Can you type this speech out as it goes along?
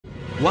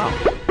Wow.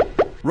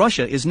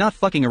 Russia is not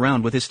fucking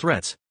around with his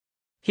threats.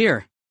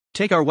 Here,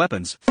 take our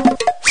weapons.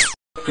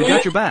 We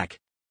got your back.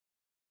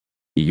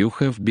 You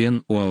have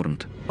been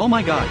warned. Oh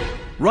my god.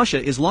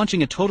 Russia is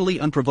launching a totally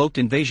unprovoked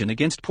invasion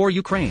against poor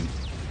Ukraine.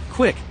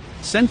 Quick,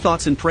 send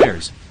thoughts and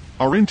prayers.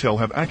 Our intel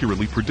have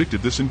accurately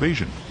predicted this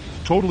invasion,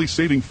 totally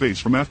saving face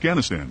from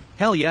Afghanistan.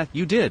 Hell yeah,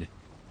 you did.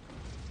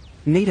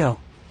 NATO.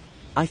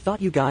 I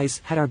thought you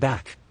guys had our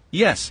back.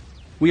 Yes,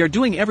 we are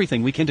doing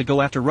everything we can to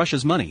go after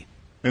Russia's money.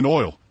 And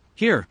oil.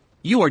 Here,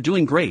 you are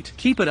doing great.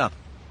 Keep it up.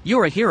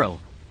 You're a hero.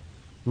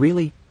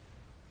 Really?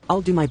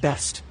 I'll do my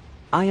best.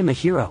 I am a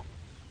hero.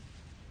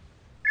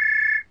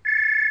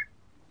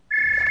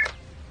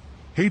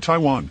 Hey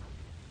Taiwan.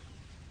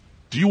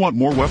 Do you want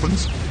more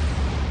weapons?